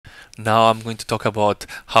Now I'm going to talk about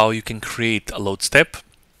how you can create a load step.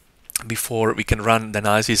 Before we can run the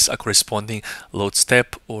analysis, a corresponding load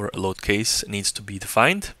step or load case needs to be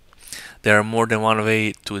defined. There are more than one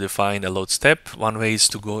way to define a load step. One way is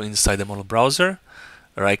to go inside the model browser,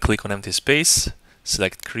 right click on empty space,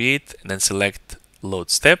 select create, and then select load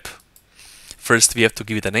step. First we have to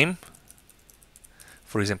give it a name,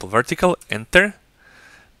 for example vertical, enter.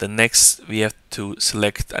 The next we have to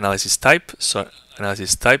select analysis type. So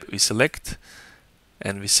analysis type we select,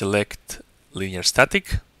 and we select linear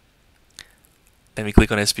static. Then we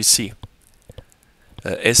click on SPC.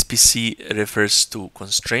 SPC refers to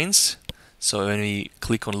constraints. So when we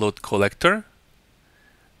click on load collector,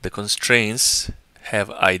 the constraints have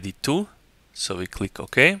ID 2. So we click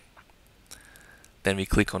OK. Then we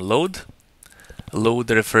click on load. Load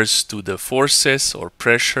refers to the forces or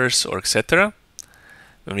pressures or etc.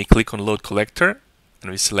 When we click on load collector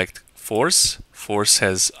and we select force, force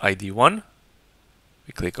has ID 1.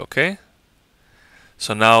 We click OK.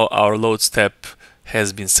 So now our load step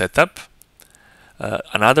has been set up.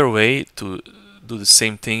 Another way to do the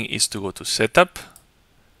same thing is to go to setup,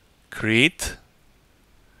 create,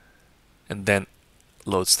 and then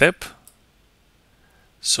load step.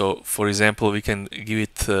 So for example, we can give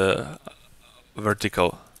it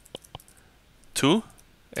vertical 2,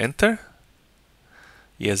 enter.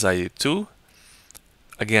 Yes, ID 2.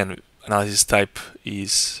 Again, analysis type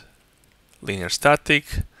is linear static,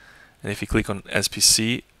 and if you click on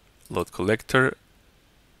SPC, load collector,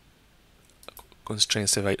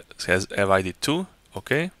 constraints have ID 2,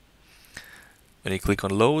 okay. When you click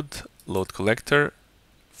on load, load collector,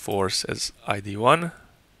 force as ID 1,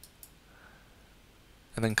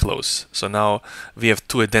 and then close. So now we have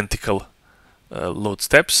two identical load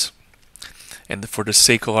steps, and for the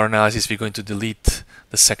sake of our analysis we're going to delete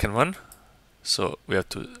the second one. So we have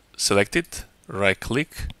to select it, right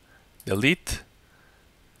click, delete.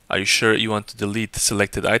 Are you sure you want to delete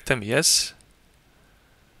selected item? Yes.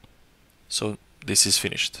 So this is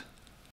finished.